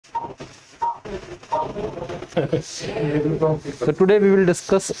So today we will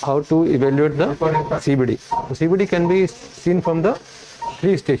discuss how to evaluate the CBD. So CBD can be seen from the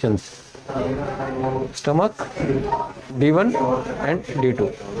three stations: stomach, D1 and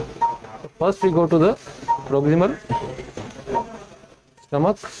D2. So first we go to the proximal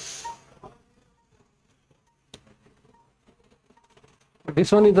stomach.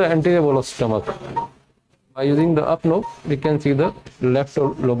 This one is the anterior wall of stomach. By using the up knob, we can see the left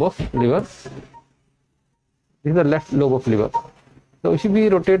lobe of liver. This is the left lobe of liver. So if we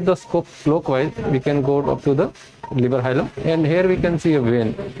rotate the scope clockwise, we can go up to the liver hilum, and here we can see a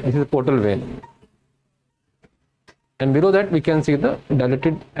vein. This is a portal vein. And below that we can see the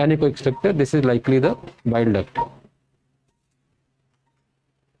dilated anechoic structure. This is likely the bile duct.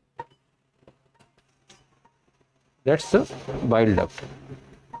 That's the bile duct.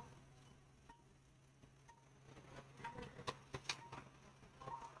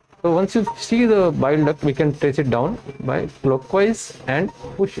 So once you see the bile duct, we can trace it down by clockwise and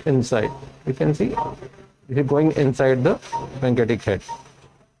push inside. You can see it is going inside the pancreatic head.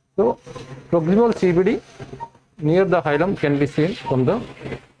 So proximal CBD near the hilum can be seen from the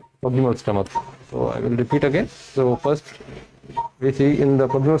proximal stomach. So I will repeat again. So first we see in the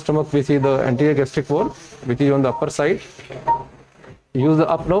proximal stomach, we see the anterior gastric wall, which is on the upper side. Use the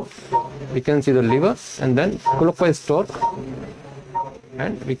up knob, we can see the liver, and then clockwise torque,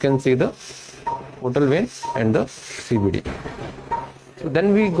 and we can see the portal vein and the CBD. So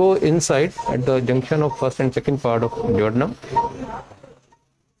then we go inside at the junction of first and second part of duodenum.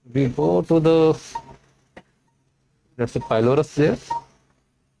 We go to the, that's the pylorus there.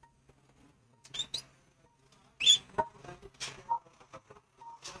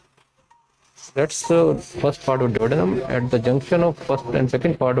 That's the first part of duodenum. At the junction of first and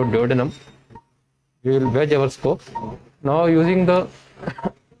second part of duodenum, we will wedge our scope. Now using the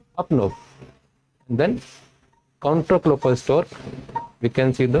up knob, and then counterclockwise torque, we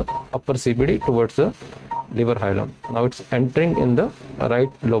can see the upper CBD towards the liver hilum. Now it's entering in the right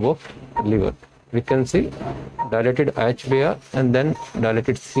lobe of liver. We can see dilated IHBR and then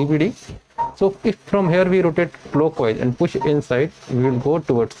dilated CBD. So if from here we rotate clockwise and push inside, we will go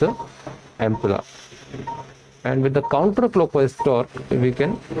towards the ampulla. And with the counterclockwise torque, we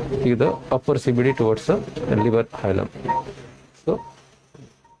can see the upper CBD towards the liver hilum. So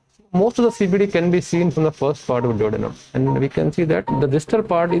most of the CBD can be seen from the first part of duodenum, and we can see that the distal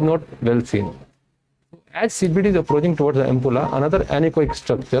part is not well seen. As CBD is approaching towards the ampulla, another anechoic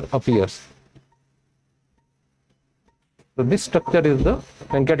structure appears. So this structure is the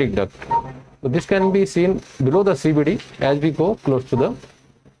pancreatic duct. So this can be seen below the CBD as we go close to the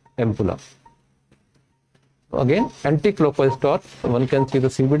ampulla. Again, anti-clockwise torque, one can see the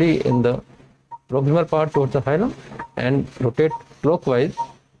CBD in the proximal part towards the hilum, and rotate clockwise,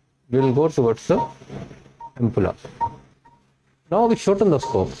 we will go towards the ampulla. Now we shorten the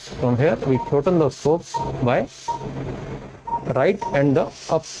scope. From here we shorten the scope by right and the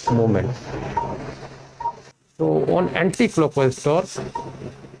up movement. So on anti-clockwise torque,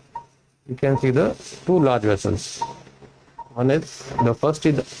 you can see the two large vessels. One is, the first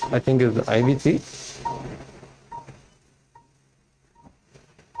is, I think, is the IVC.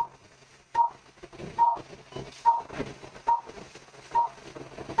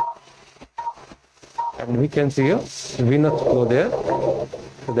 And we can see a venous flow there.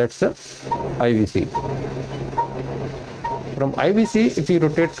 So that's the IVC. From IVC, if we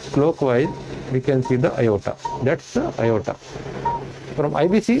rotate clockwise, we can see the aorta. That's the aorta. From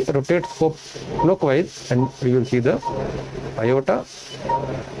IVC, rotate scope clockwise, and we will see the aorta.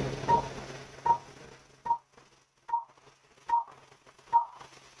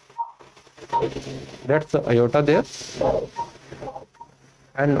 That's the aorta there.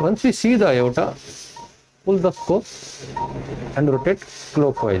 And once we see the aorta, pull the scope and rotate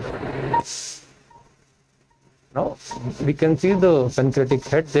clockwise. Now we can see the pancreatic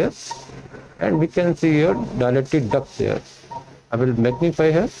head there, and we can see a dilated duct there. I will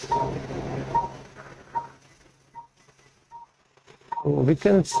magnify here. So we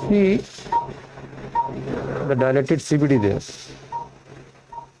can see the dilated CBD there.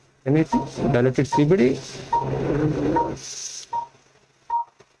 Can you see dilated CBD?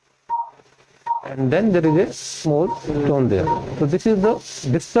 And then there is a small stone there. So this is the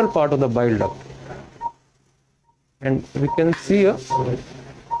distal part of the bile duct, and we can see a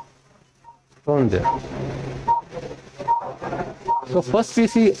stone there. So first we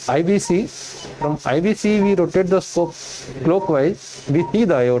see IVC. From IVC we rotate the scope clockwise, we see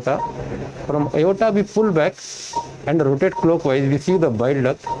the aorta. From aorta we pull back and rotate clockwise, we see the bile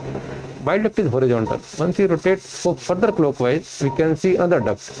duct. bile duct is horizontal. Once you rotate further clockwise, we can see another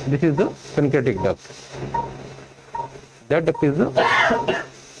duct. This is the pancreatic duct. That duct is the,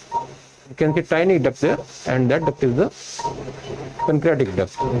 you can see tiny duct there, and that duct is the pancreatic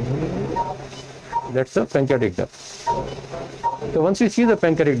duct. That's the pancreatic duct. So once we see the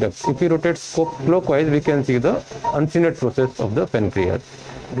pancreatic duct, if we rotate clockwise, we can see the uncinate process of the pancreas.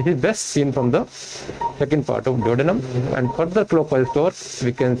 This is best seen from the second part of duodenum, and further clockwise towards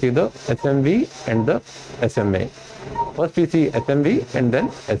we can see the SMV and the SMA. First we see SMV and then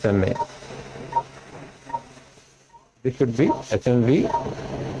SMA. This should be SMV.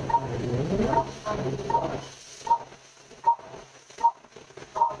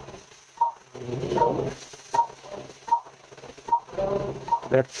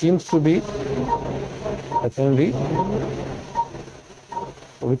 That seems to be SMV.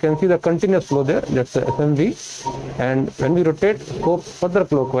 We can see the continuous flow there, that's the SMV. And when we rotate further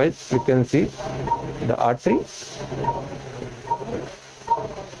clockwise, we can see the artery.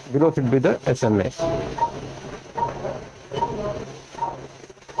 Below should be the SMA.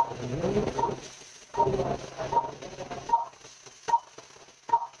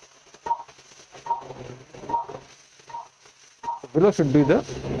 Below should be the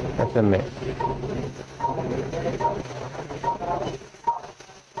SMA.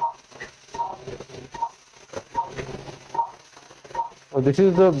 So this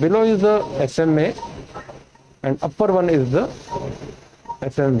is the, below is the SMA and upper one is the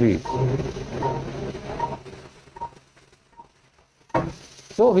SMV.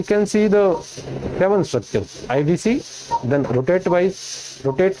 So we can see the 7 structures: IVC, then rotate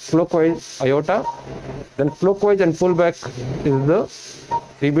clockwise aorta, then clockwise and pull back is the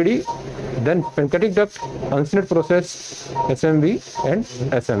CBD, then pancreatic duct, uncinate process, SMV and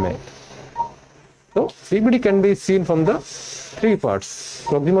SMA. So CBD can be seen from the 3 parts: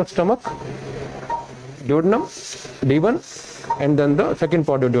 proximal stomach, duodenum, D1, and then the second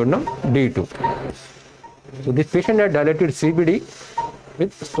part of duodenum, D2. So this patient had dilated CBD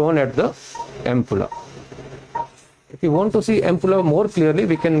with stone at the ampulla. If you want to see ampulla more clearly,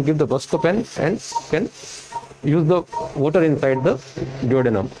 we can give the Buscopan and can use the water inside the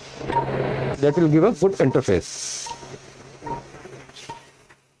duodenum. That will give a good interface.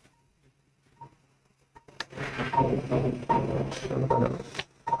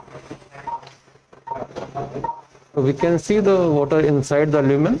 So we can see the water inside the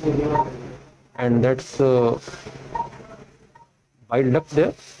lumen, and that's bile duct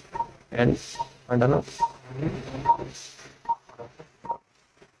there, and another.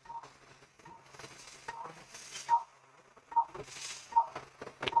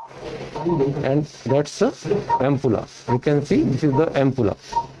 And that's the ampulla. You can see this is the ampulla.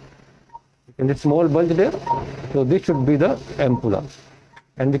 And the small bulge there, so this should be the ampulla.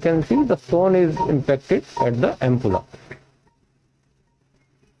 And we can see the stone is impacted at the ampulla.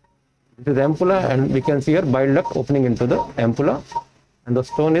 This is ampulla, and we can see here bile duct opening into the ampulla, and the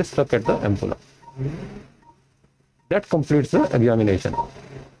stone is stuck at the ampulla. That completes the examination.